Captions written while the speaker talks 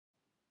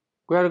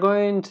We are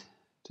going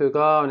to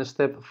go a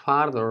step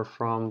further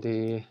from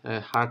the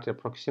Hartree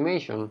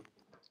approximation,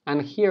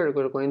 and here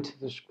we're going to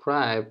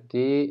describe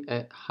the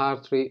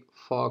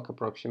Hartree-Fock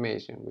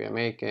approximation. We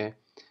make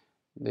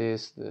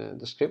this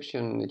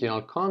description in the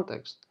general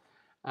context,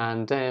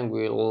 and then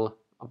we'll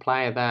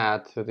apply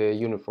that to the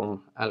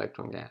uniform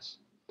electron gas.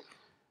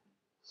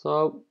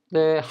 So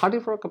the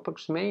Hartree-Fock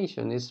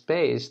approximation is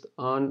based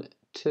on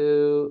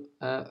two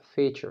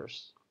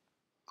features.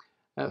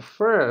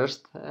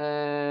 First,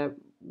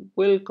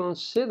 we'll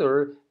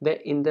consider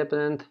the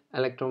independent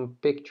electron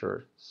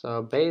picture.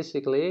 So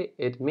basically,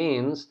 it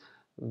means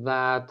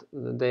that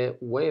the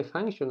wave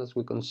function as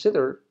we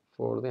consider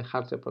for the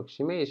Hartree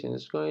approximation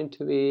is going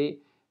to be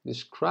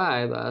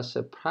described as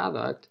a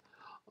product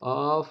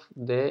of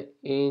the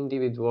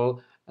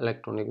individual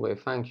electronic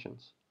wave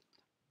functions.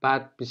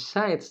 But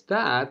besides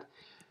that,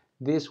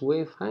 this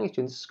wave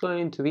function is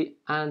going to be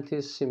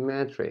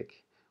antisymmetric,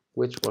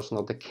 which was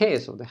not the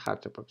case of the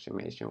Hartree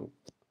approximation.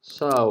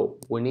 So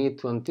we need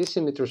to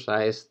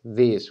antisymmetricize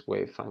this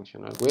wave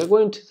function. And we're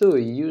going to do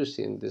it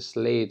using the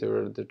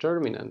Slater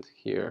determinant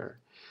here.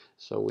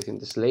 So within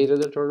the Slater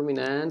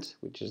determinant,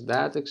 which is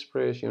that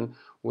expression,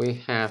 we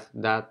have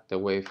that the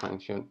wave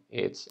function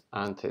is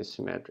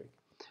antisymmetric.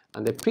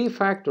 And the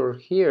prefactor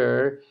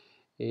here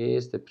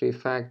is the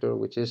prefactor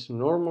which is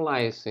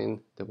normalizing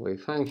the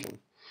wave function,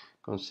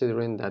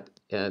 considering that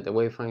the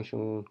wave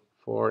function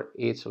for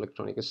each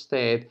electronic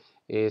state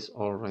is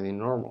already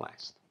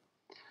normalized.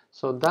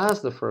 So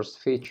that's the first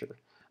feature.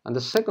 And the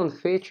second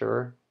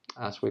feature,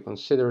 as we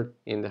considered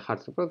in the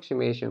Hartree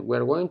approximation,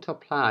 we're going to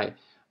apply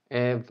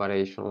a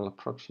variational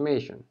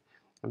approximation.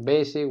 And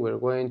basically, we're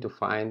going to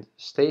find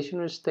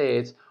stationary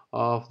states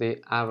of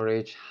the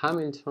average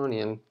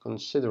Hamiltonian,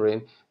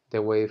 considering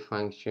the wave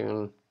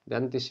function, the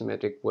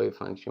antisymmetric wave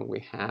function we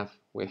have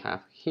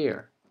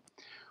here,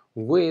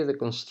 with the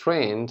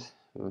constraint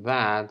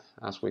that,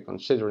 as we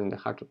consider in the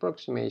Hartree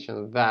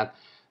approximation, that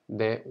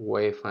the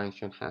wave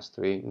function has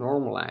to be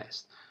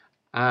normalized,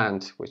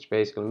 and which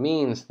basically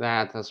means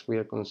that as we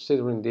are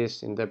considering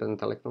this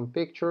independent electron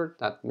picture,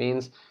 that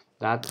means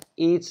that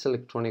each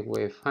electronic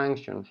wave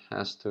function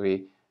has to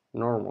be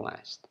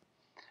normalized.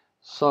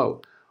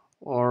 So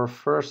our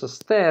first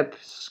step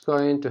is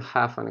going to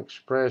have an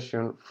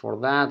expression for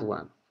that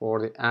one, for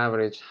the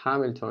average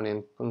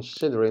Hamiltonian,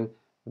 considering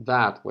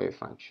that wave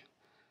function.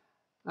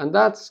 And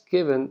that's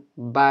given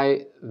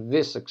by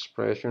this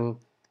expression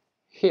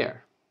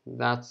here.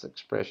 That's the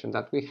expression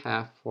that we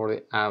have for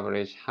the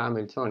average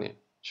Hamiltonian,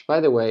 which, by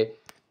the way,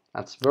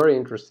 that's very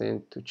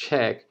interesting to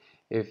check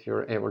if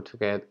you're able to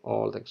get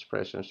all the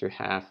expressions we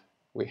have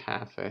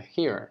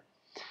here.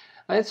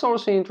 And it's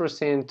also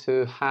interesting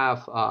to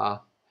have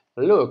a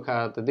look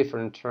at the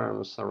different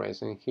terms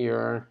arising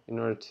here in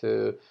order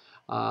to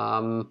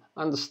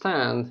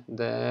understand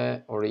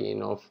the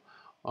origin of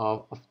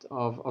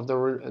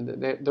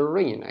the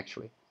region,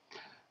 actually.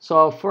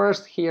 So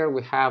first here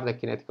we have the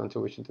kinetic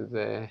contribution to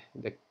the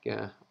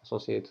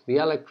associated to the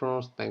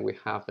electrons. Then we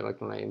have the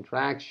electron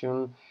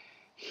interaction.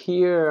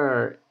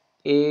 Here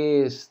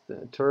is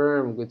the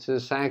term which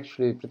is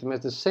actually pretty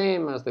much the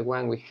same as the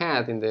one we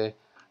had in the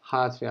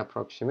Hartree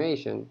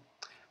approximation.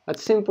 But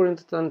it's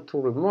important to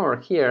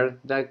remark here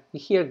that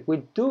here we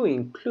do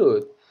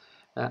include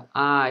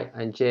I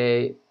and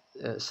J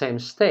same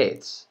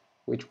states,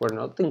 which were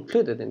not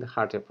included in the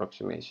Hartree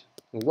approximation.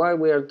 Why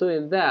we are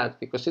doing that?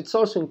 Because it's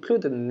also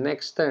included in the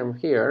next term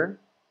here,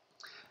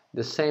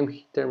 the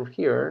same term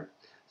here.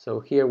 So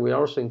here we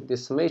also, in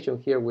this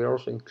summation here, we're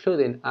also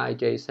including I,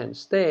 J same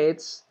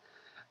states,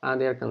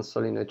 and they are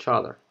canceling each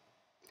other.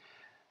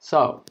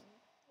 So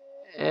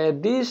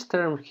this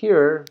term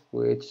here,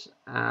 which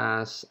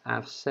as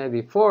I've said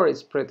before,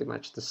 is pretty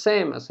much the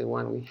same as the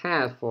one we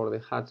had for the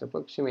Hartree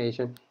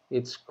approximation.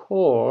 It's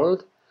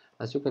called,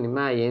 as you can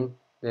imagine,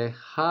 the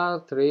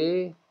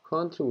Hartree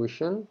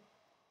contribution,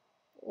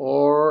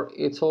 or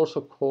it's also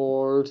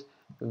called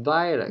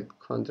direct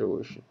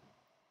contribution.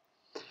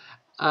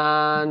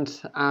 And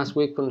as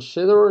we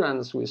considered and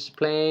as we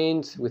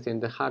explained within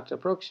the Hartree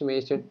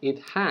approximation, it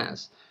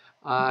has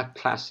a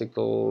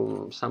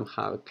classical,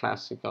 somehow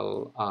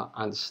classical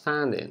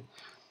understanding,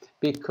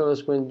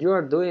 because when you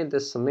are doing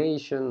the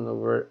summation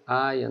over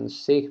I and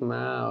sigma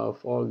of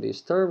all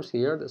these terms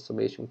here, the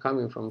summation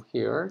coming from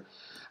here,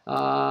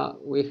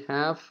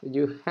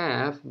 you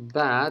have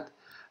that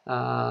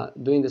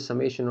doing the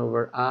summation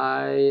over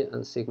I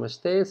and sigma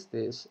states,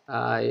 this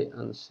I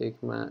and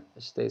sigma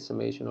state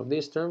summation of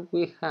this term,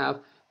 we have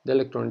the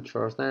electron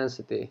charge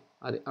density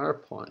at the R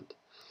point.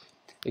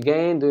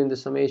 Again, doing the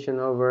summation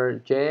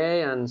over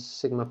J and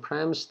sigma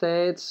prime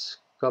states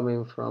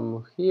coming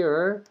from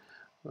here,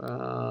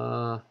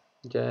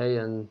 J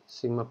and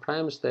sigma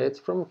prime states,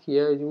 from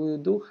here you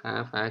do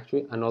have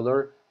actually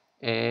another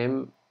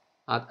M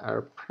at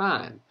R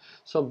prime.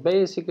 So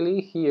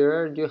basically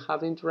here you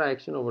have the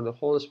interaction over the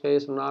whole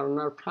space on R and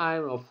R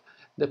prime of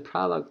the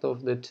product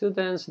of the two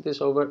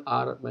densities over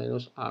r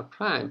minus r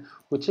prime,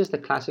 which is the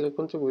classical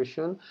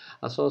contribution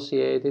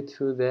associated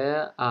to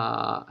the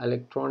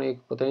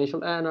electronic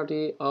potential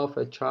energy of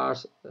a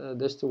charge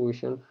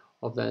distribution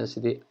of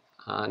density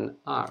and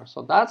r.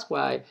 So that's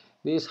why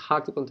this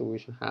Hartree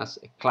contribution has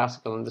a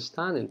classical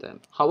understanding then.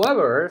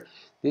 However,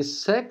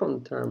 this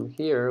second term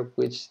here,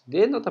 which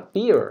did not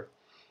appear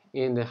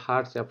in the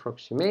Hartree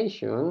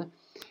approximation,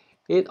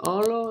 it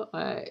only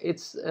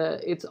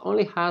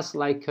has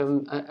like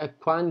a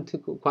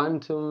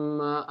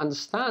quantum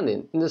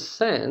understanding, in the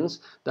sense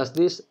that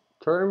this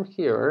term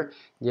here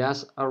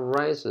just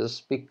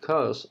arises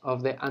because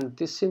of the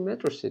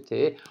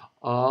antisymmetricity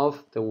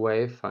of the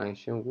wave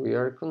function we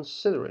are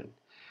considering.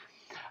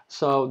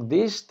 So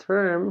this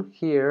term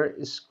here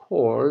is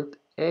called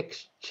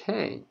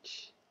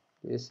exchange.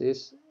 This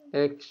is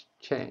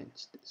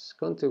exchange. This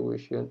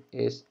contribution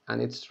is,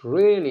 and it's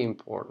really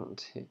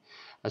important.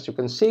 As you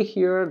can see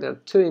here, there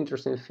are two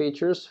interesting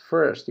features.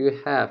 First, you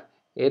have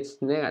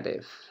it's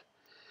negative.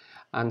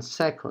 And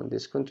second,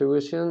 this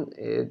contribution,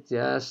 it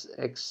just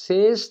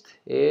exists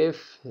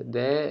if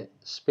the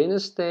spin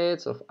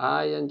states of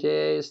I and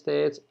J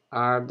states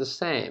are the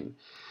same.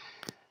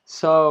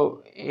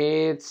 So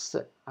it's,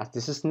 as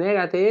this is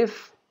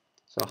negative,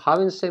 so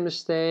having the same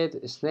state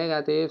is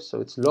negative,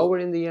 so it's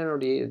lowering the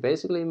energy. It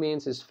basically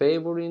means it's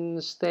favoring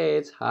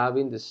states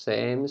having the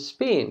same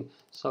spin.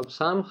 So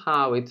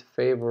somehow it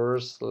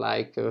favors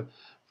like a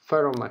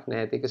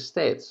ferromagnetic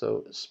state,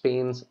 so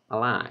spins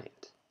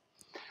aligned.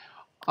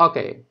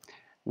 Okay,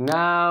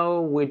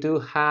 now we do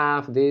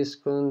have this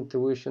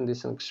contribution,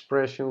 this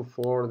expression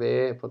for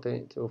the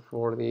potential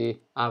for the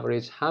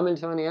average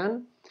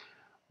Hamiltonian.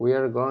 We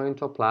are going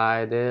to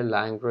apply the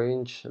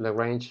Lagrange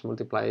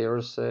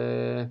multipliers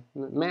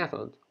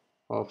method.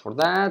 Well, for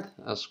that,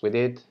 as we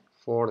did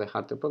for the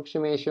Hartree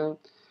approximation,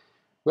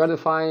 we are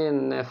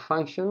defining a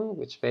function,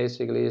 which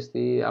basically is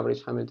the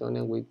average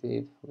Hamiltonian we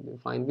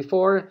defined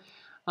before,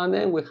 and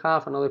then we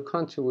have another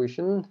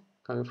contribution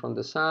coming from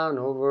the sound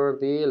over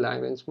the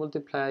Lagrange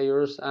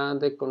multipliers and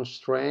the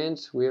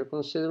constraints we are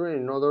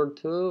considering in order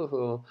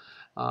to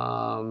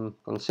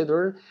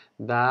consider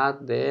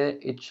that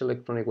each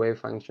electronic wave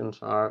functions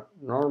are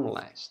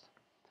normalized.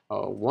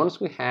 Once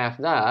we have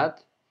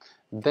that,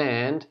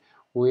 then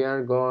we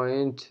are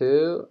going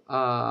to,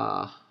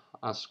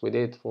 as we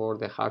did for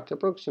the Hartree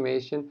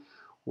approximation,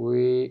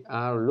 we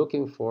are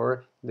looking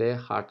for the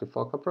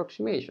Hartree-Fock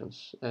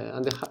approximations,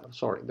 and the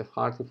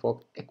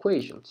Hartree-Fock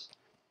equations.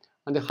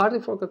 And the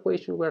Hartree-Fock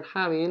equation we're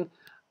having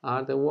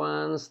are the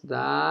ones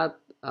that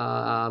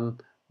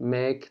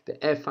make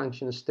the f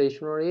function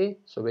stationary.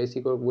 So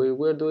basically what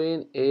we're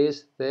doing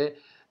is the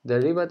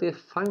derivative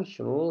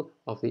functional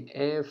of the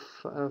f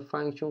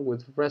function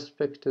with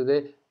respect to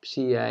the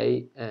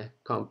psi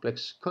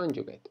complex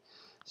conjugate.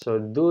 So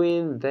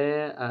doing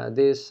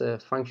this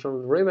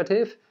functional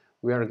derivative,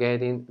 we are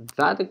getting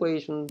that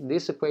equation,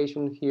 this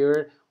equation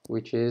here,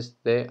 which is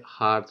the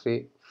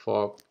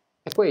Hartree-Fock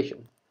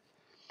equation,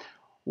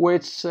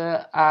 which,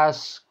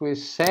 as we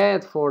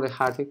said for the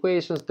Hartree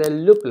equations, they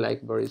look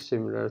like very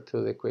similar to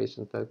the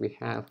equations that we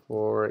have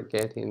for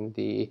getting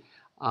the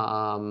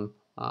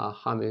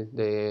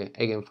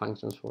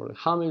eigenfunctions for the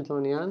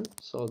Hamiltonian.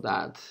 So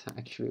that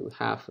actually we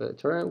have a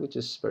term which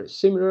is very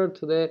similar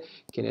to the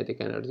kinetic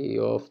energy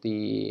of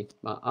the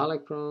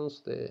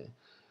electrons, the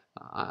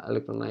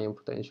electron ion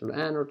potential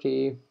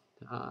energy.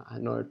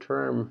 Another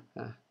term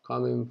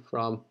coming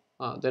from,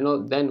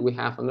 then we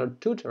have another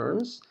two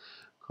terms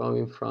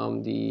coming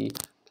from the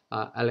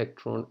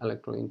electron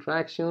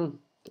interaction.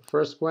 The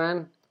first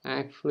one,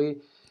 actually,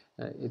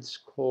 it's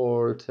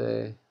called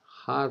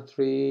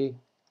Hartree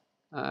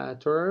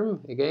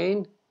term,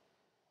 again,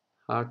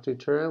 Hartree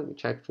term,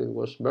 which actually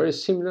was very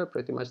similar,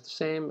 pretty much the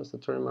same as the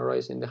term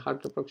arising in the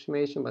Hartree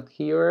approximation, but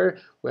here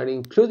we're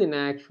including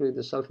actually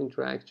the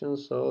self-interaction,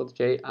 so the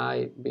Ji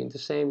being the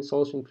same, it's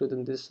also included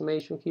in this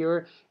summation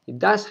here. It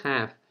does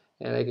have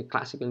like a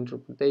classical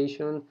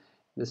interpretation,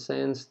 in the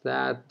sense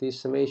that the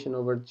summation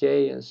over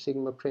J and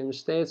sigma prime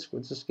states,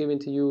 which is given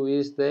to you,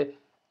 is the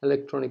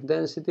electronic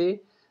density.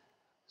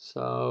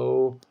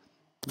 So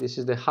this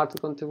is the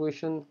Hartree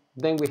contribution.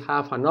 Then we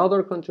have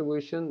another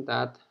contribution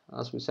that,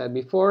 as we said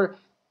before,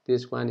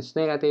 this one is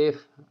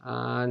negative,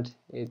 and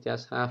it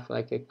just have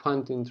like a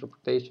quantum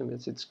interpretation.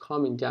 It's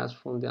coming just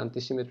from the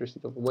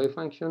antisymmetricity of a wave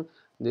function.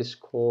 This is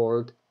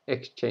called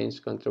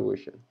exchange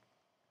contribution.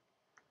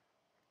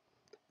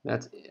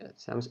 That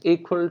sounds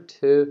equal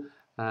to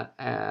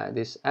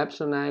this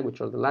epsilon I, which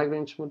are the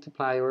Lagrange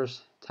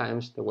multipliers,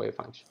 times the wave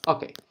function.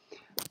 Okay,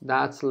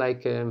 that's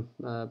like a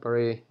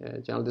very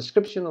general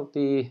description of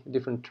the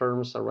different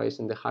terms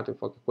arising in the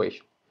Hartree-Fock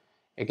equation.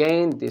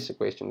 Again, this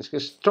equation is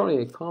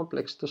extremely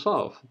complex to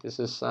solve. This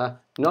is a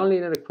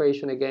nonlinear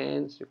equation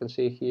again, as you can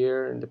see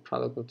here, in the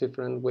product of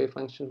different wave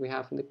functions we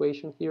have in the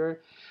equation here.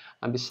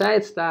 And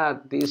besides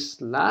that, this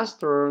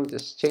last term,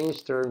 this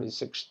change term,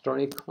 is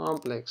extremely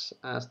complex,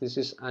 as this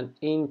is an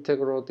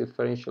integral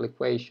differential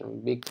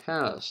equation,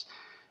 because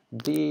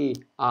the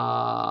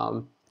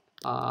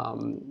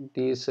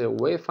this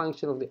wave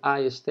function of the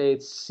I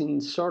states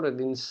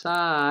inserted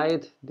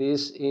inside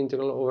this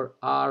integral over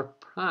r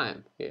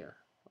prime here,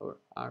 over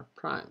r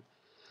prime.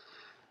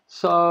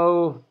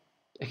 So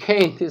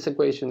again, this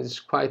equation is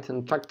quite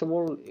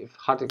intractable. If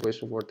Hartree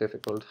equations were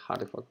difficult,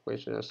 Hartree-Fock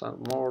equations are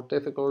more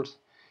difficult.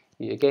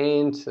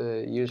 Again,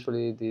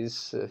 usually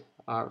these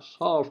are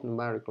solved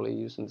numerically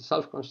using the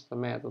self-constant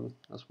method,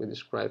 as we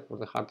described for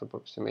the Hartree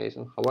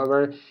approximation.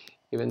 However,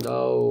 even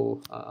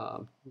though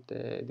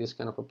this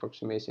kind of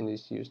approximation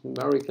is used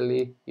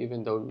numerically,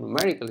 even though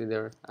numerically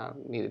there are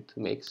needed to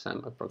make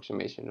some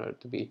approximation in order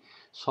to be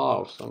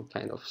solved, some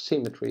kind of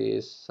symmetry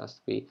has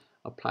to be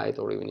applied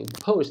or even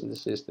imposed in the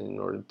system in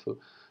order to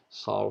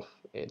solve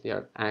it. They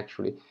are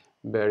actually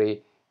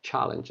very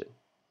challenging.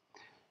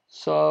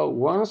 So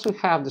once we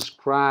have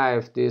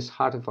described this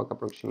Hartree-Fock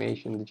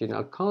approximation in the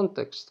general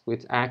context,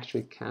 which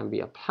actually can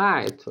be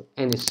applied to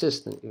any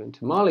system, even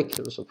to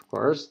molecules, of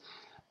course,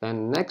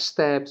 then next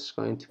step is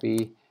going to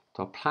be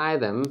to apply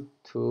them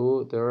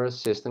to the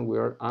system we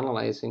are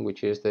analyzing,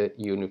 which is the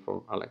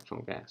uniform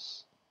electron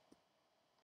gas.